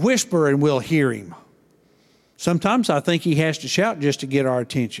even whisper and we'll hear him. Sometimes I think he has to shout just to get our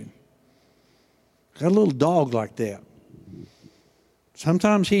attention. Got a little dog like that.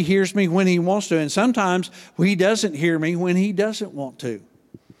 Sometimes he hears me when he wants to, and sometimes he doesn't hear me when he doesn't want to.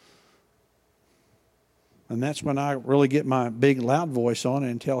 And that's when I really get my big loud voice on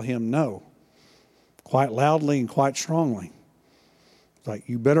and tell him no, quite loudly and quite strongly. It's like,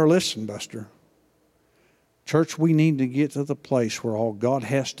 you better listen, Buster. Church, we need to get to the place where all God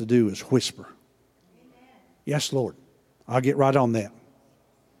has to do is whisper. Amen. Yes, Lord. I'll get right on that.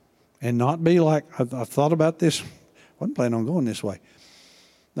 And not be like, I've thought about this. I wasn't planning on going this way.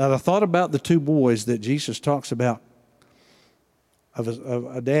 Now, I thought about the two boys that Jesus talks about.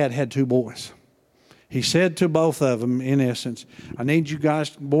 A dad had two boys. He said to both of them, in essence, I need you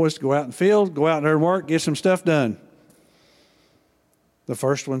boys to go out in the field, go out there and work, get some stuff done. The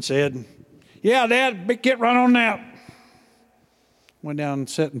first one said, yeah, Dad, get right on that. Went down and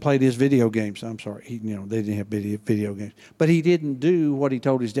sat and played his video games. I'm sorry, they didn't have video games. But he didn't do what he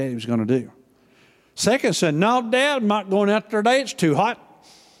told his dad he was going to do. Second said, no, Dad, I'm not going out there today. It's too hot.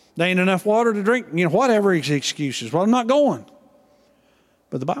 There ain't enough water to drink. Whatever his excuses. Well, I'm not going.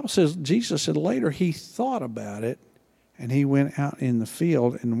 But the Bible says, Jesus said later he thought about it and he went out in the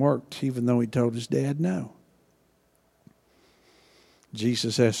field and worked even though he told his dad no.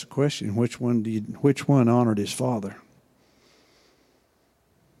 Jesus asked the question, which one honored his father?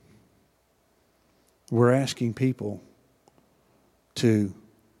 We're asking people to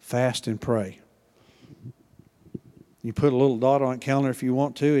fast and pray. You put a little dot on a calendar if you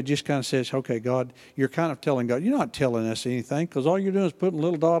want to. It just kind of says, okay, God, you're kind of telling God. You're not telling us anything because all you're doing is putting a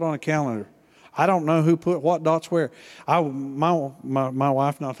little dot on a calendar. I don't know who put what dots where. My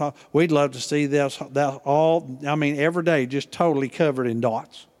wife and I, we'd love to see that every day just totally covered in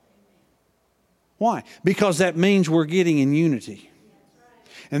dots. Why? Because that means we're getting in unity.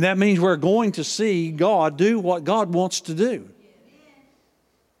 And that means we're going to see God do what God wants to do.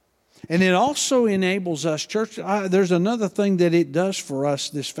 And it also enables us, church, there's another thing that it does for us,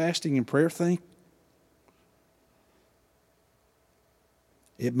 this fasting and prayer thing.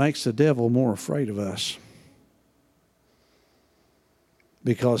 It makes the devil more afraid of us.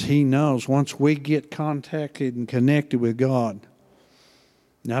 Because he knows once we get contacted and connected with God.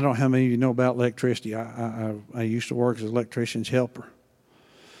 Now, I don't know how many of you know about electricity. I used to work as an electrician's helper.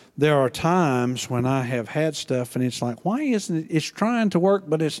 There are times when I have had stuff and it's like, why isn't it? It's trying to work,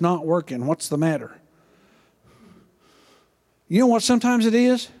 but it's not working. What's the matter? You know what sometimes it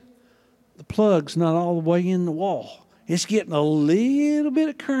is? The plug's not all the way in the wall. It's getting a little bit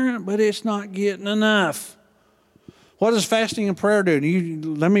of current, but it's not getting enough. What does fasting and prayer do?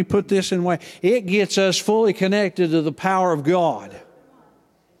 Let me put this in a way. It gets us fully connected to the power of God.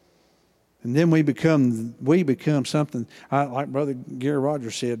 And then we become something, like Brother Gary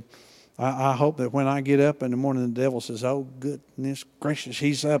Rogers said, I hope that when I get up in the morning, the devil says, oh, goodness gracious,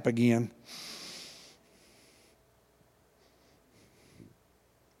 he's up again.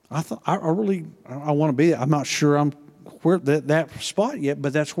 I want to be there. I'm not sure I'm where that spot yet,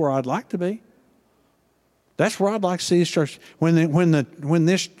 but that's where I'd like to be. That's where I'd like to see this church. When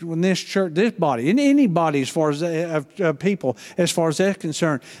this church, this body, and anybody as far as people, as far as that's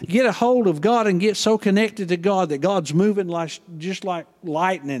concerned, get a hold of God and get so connected to God that God's moving just like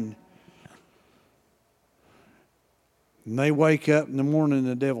lightning. And they wake up in the morning and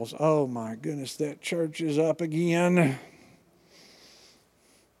the devil's, oh my goodness, that church is up again. I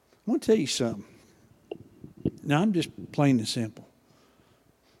want to tell you something. Now, I'm just plain and simple.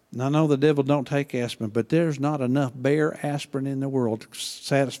 And I know the devil don't take aspirin, but there's not enough bare aspirin in the world to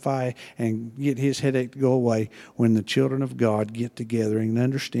satisfy and get his headache to go away when the children of God get together and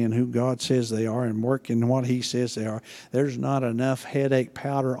understand who God says they are and work in what he says they are. There's not enough headache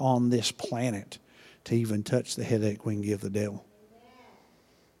powder on this planet to even touch the headache we can give the devil.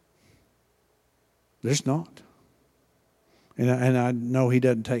 There's not. And I know he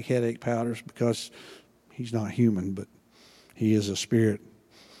doesn't take headache powders because he's not human, but he is a spirit.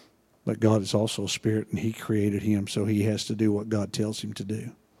 But God is also a spirit, and he created him, so he has to do what God tells him to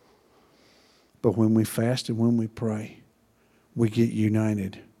do. But when we fast and when we pray, we get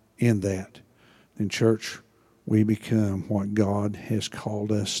united in that. In church, we become what God has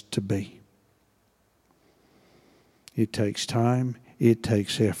called us to be. It takes time. It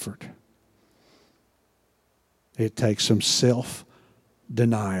takes effort. It takes some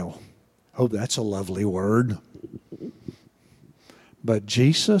self-denial. Oh, that's a lovely word. But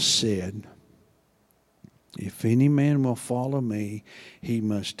Jesus said, if any man will follow me, he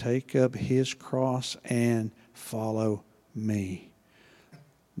must take up his cross and follow me.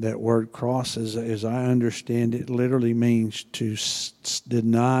 That word cross, as I understand it, literally means to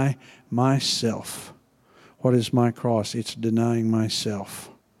deny myself. What is my cross? It's denying myself.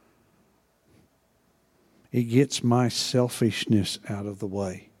 It gets my selfishness out of the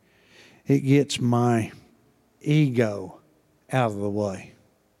way. It gets my ego out of the way.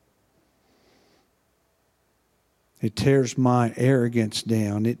 It tears my arrogance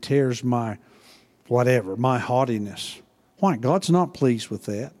down. It tears my whatever, my haughtiness. Why? God's not pleased with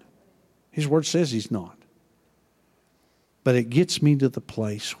that. His word says he's not. But it gets me to the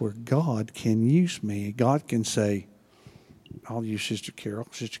place where God can use me. God can say, I'll use Sister Carol.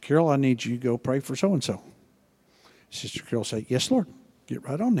 Sister Carol, I need you to go pray for so-and-so. Sister Carol say, yes, Lord, get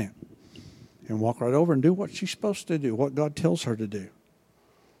right on that. And walk right over and do what she's supposed to do, what God tells her to do.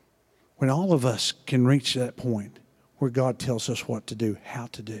 When all of us can reach that point where God tells us what to do, how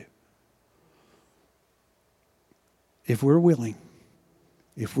to do. If we're willing,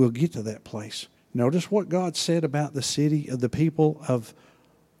 if we'll get to that place. Notice what God said about the city of the people of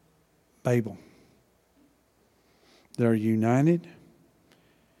Babel. They're united.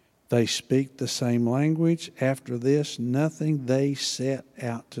 They speak the same language. After this, nothing they set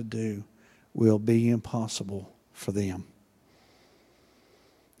out to do will be impossible for them.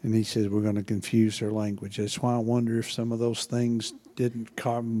 And he says we're going to confuse their language. That's why I wonder if some of those things didn't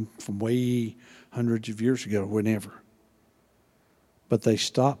come from way hundreds of years ago, whenever. But they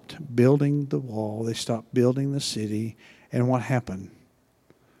stopped building the wall. They stopped building the city. And what happened?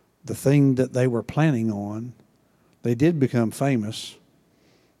 The thing that they were planning on, they did become famous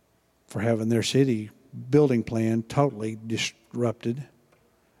for having their city building plan totally disrupted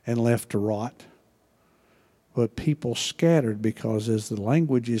and left to rot. But people scattered because as the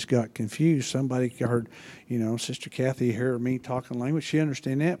languages got confused, somebody heard, Sister Kathy heard me talking language. She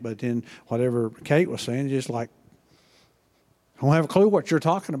understand that, but then whatever Kate was saying, just like, I don't have a clue what you're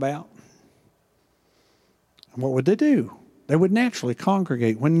talking about. And what would they do? They would naturally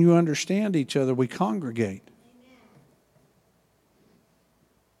congregate. When you understand each other, we congregate.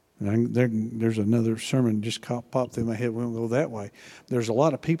 And there's another sermon just popped through my head. We won't go that way. There's a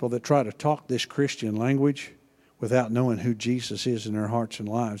lot of people that try to talk this Christian language without knowing who Jesus is in their hearts and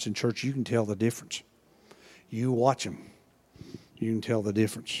lives. In church, you can tell the difference. You watch them. You can tell the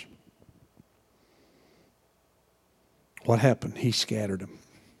difference. What happened? He scattered them.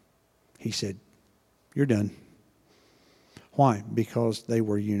 He said, you're done. Why? Because they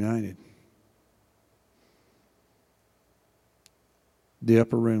were united. The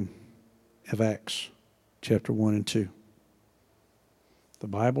upper room of Acts, chapter 1 and 2. The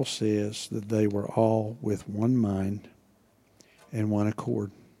Bible says that they were all with one mind and one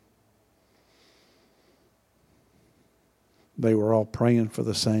accord. They were all praying for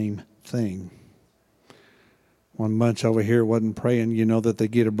the same thing. One bunch over here wasn't praying, that they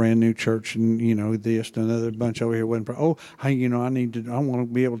get a brand new church and, this. Another bunch over here wasn't praying. Oh, hey, I want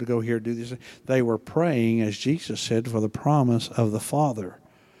to be able to go here and do this. They were praying, as Jesus said, for the promise of the Father.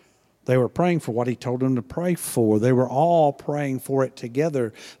 They were praying for what he told them to pray for. They were all praying for it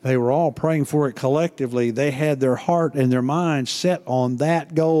together. They were all praying for it collectively. They had their heart and their mind set on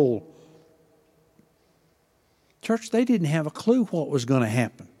that goal. Church, they didn't have a clue what was going to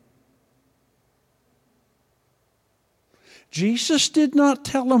happen. Jesus did not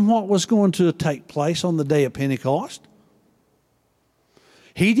tell them what was going to take place on the day of Pentecost.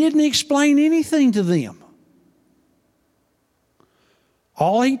 He didn't explain anything to them.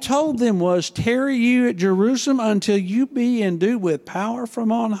 All he told them was, tarry you at Jerusalem until you be endued with power from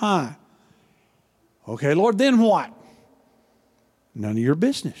on high. Okay, Lord, then what? None of your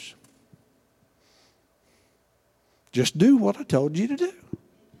business. Just do what I told you to do.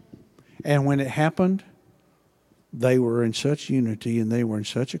 And when it happened, they were in such unity and they were in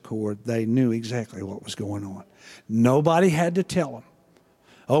such accord, they knew exactly what was going on. Nobody had to tell them.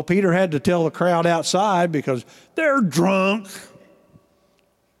 Oh, Peter had to tell the crowd outside because they're drunk.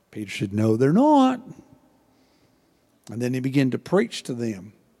 Peter said, no, they're not. And then he began to preach to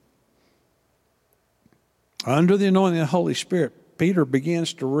them. Under the anointing of the Holy Spirit, Peter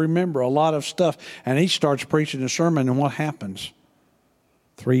begins to remember a lot of stuff, and he starts preaching a sermon, and what happens?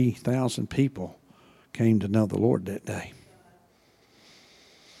 3,000 people came to know the Lord that day.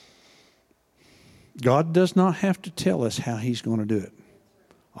 God does not have to tell us how he's going to do it.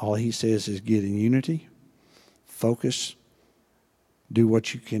 All he says is get in unity, focus, do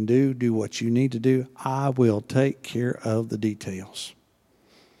what you can do what you need to do. I will take care of the details.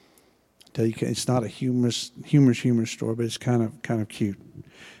 I tell you, it's not a humorous story, but it's kind of cute.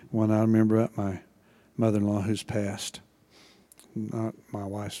 One I remember about my mother-in-law who's passed. Not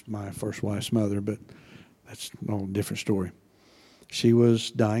my first wife's mother, but that's a whole different story. She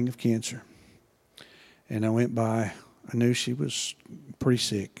was dying of cancer. And I went by, I knew she was pretty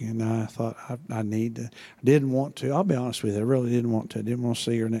sick, and I thought I didn't want to. I'll be honest with you, I really didn't want to. I didn't want to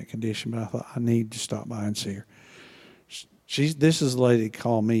see her in that condition, but I thought I need to stop by and see her. This is the lady that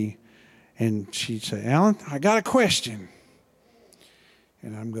called me, and she'd say, Alan, I got a question.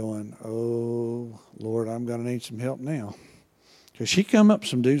 And I'm going, oh, Lord, I'm going to need some help now. Because she come up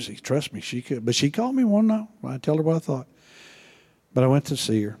some doozies, trust me, she could. But she called me one night. I told her what I thought. But I went to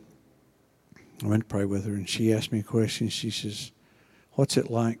see her. I went to pray with her, and she asked me a question. She says, what's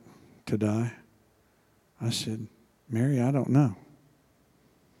it like to die? I said, Mary, I don't know.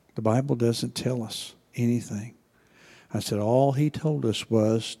 The Bible doesn't tell us anything. I said, all he told us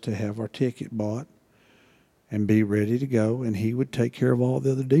was to have our ticket bought and be ready to go, and he would take care of all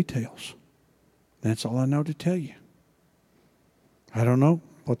the other details. That's all I know to tell you. I don't know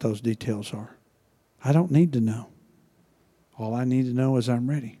what those details are. I don't need to know. All I need to know is I'm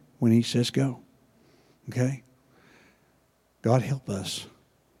ready when he says go. Okay? God help us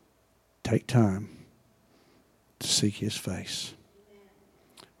take time to seek his face.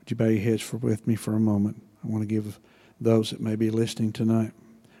 Would you bow your heads with me for a moment? I want to give those that may be listening tonight,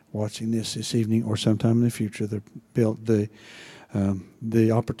 watching this evening, or sometime in the future,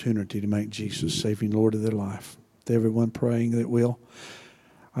 the opportunity to make Jesus saving Lord of their life. To everyone praying that will,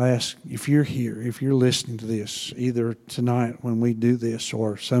 I ask, if you're here, if you're listening to this, either tonight when we do this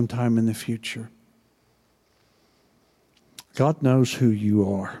or sometime in the future, God knows who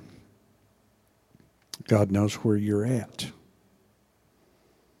you are. God knows where you're at.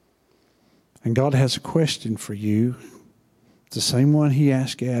 And God has a question for you, the same one he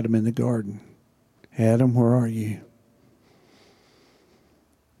asked Adam in the garden. Adam, where are you?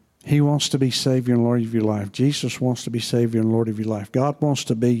 He wants to be Savior and Lord of your life. Jesus wants to be Savior and Lord of your life. God wants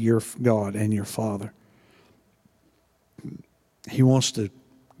to be your God and your Father. He wants to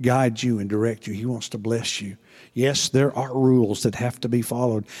guide you and direct you. He wants to bless you. Yes, there are rules that have to be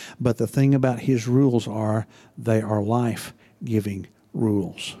followed, but the thing about his rules are they are life-giving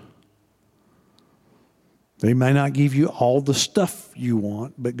rules. They may not give you all the stuff you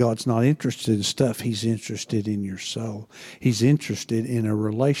want, but God's not interested in stuff. He's interested in your soul. He's interested in a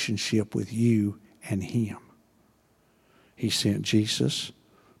relationship with you and him. He sent Jesus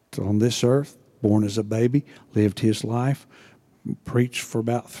on this earth, born as a baby, lived his life, preached for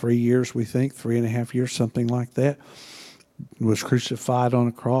about 3 years, we think, 3.5 years, something like that. Was crucified on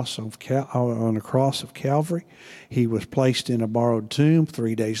a cross of Calvary. He was placed in a borrowed tomb.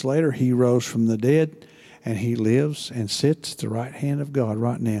 3 days later, he rose from the dead. And he lives and sits at the right hand of God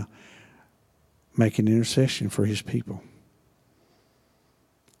right now, making intercession for his people.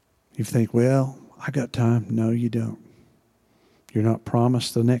 You think, well, I got time. No, you don't. You're not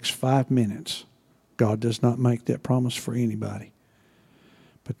promised the next 5 minutes. God does not make that promise for anybody.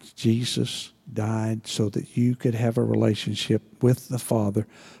 But Jesus died so that you could have a relationship with the Father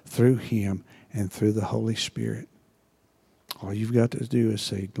through him and through the Holy Spirit. All you've got to do is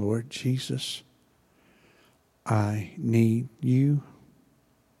say, Lord Jesus, I need you.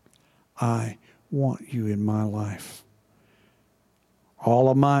 I want you in my life. All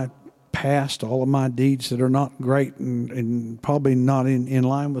of my past, all of my deeds that are not great and probably not in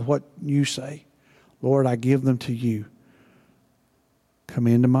line with what you say, Lord, I give them to you. Come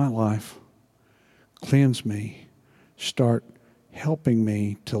into my life. Cleanse me. Start helping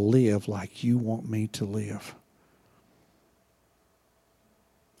me to live like you want me to live.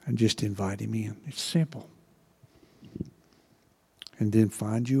 And just invite him in. It's simple. And then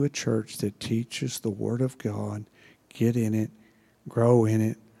find you a church that teaches the Word of God. Get in it. Grow in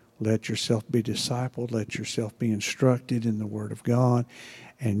it. Let yourself be discipled. Let yourself be instructed in the Word of God.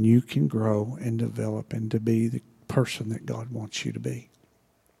 And you can grow and develop and to be the person that God wants you to be.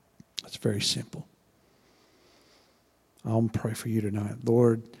 It's very simple. I'll pray for you tonight.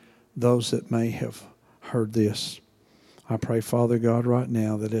 Lord, those that may have heard this, I pray, Father God, right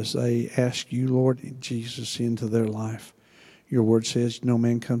now that as they ask you, Lord Jesus, into their life, your word says no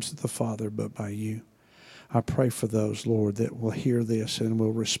man comes to the Father but by you. I pray for those, Lord, that will hear this and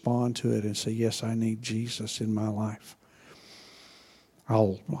will respond to it and say, yes, I need Jesus in my life.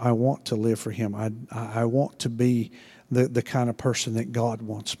 I want to live for him. I want to be the kind of person that God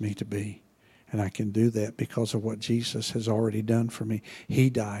wants me to be. And I can do that because of what Jesus has already done for me. He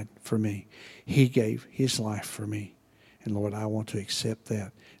died for me. He gave his life for me. And Lord, I want to accept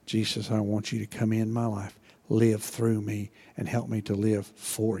that. Jesus, I want you to come in my life, live through me, and help me to live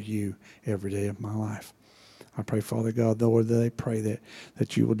for you every day of my life. I pray, Father God, Lord, that they pray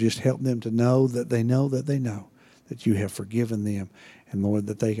that you will just help them to know that you have forgiven them. And Lord,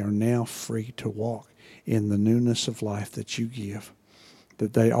 that they are now free to walk in the newness of life that you give.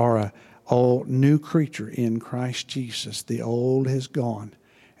 That they are a new creature in Christ Jesus. The old has gone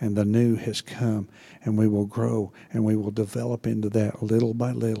and the new has come. And we will grow and we will develop into that little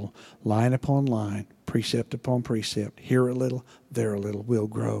by little, line upon line, precept upon precept. Here a little, there a little. We'll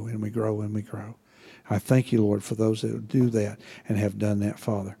grow and we grow and we grow. I thank you, Lord, for those that do that and have done that,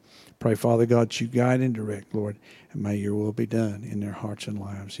 Father. Pray, Father God, that you guide and direct, Lord, and may your will be done in their hearts and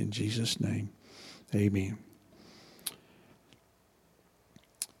lives. In Jesus' name, amen.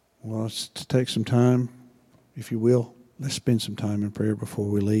 Well, let's take some time, if you will. Let's spend some time in prayer before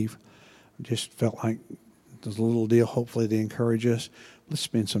we leave. I just felt like there's a little deal, hopefully, to encourage us. Let's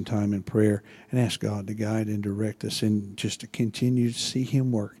spend some time in prayer and ask God to guide and direct us and just to continue to see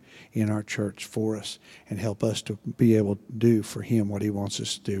him work in our church for us and help us to be able to do for him what he wants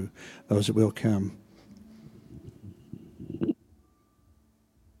us to do. Those that will come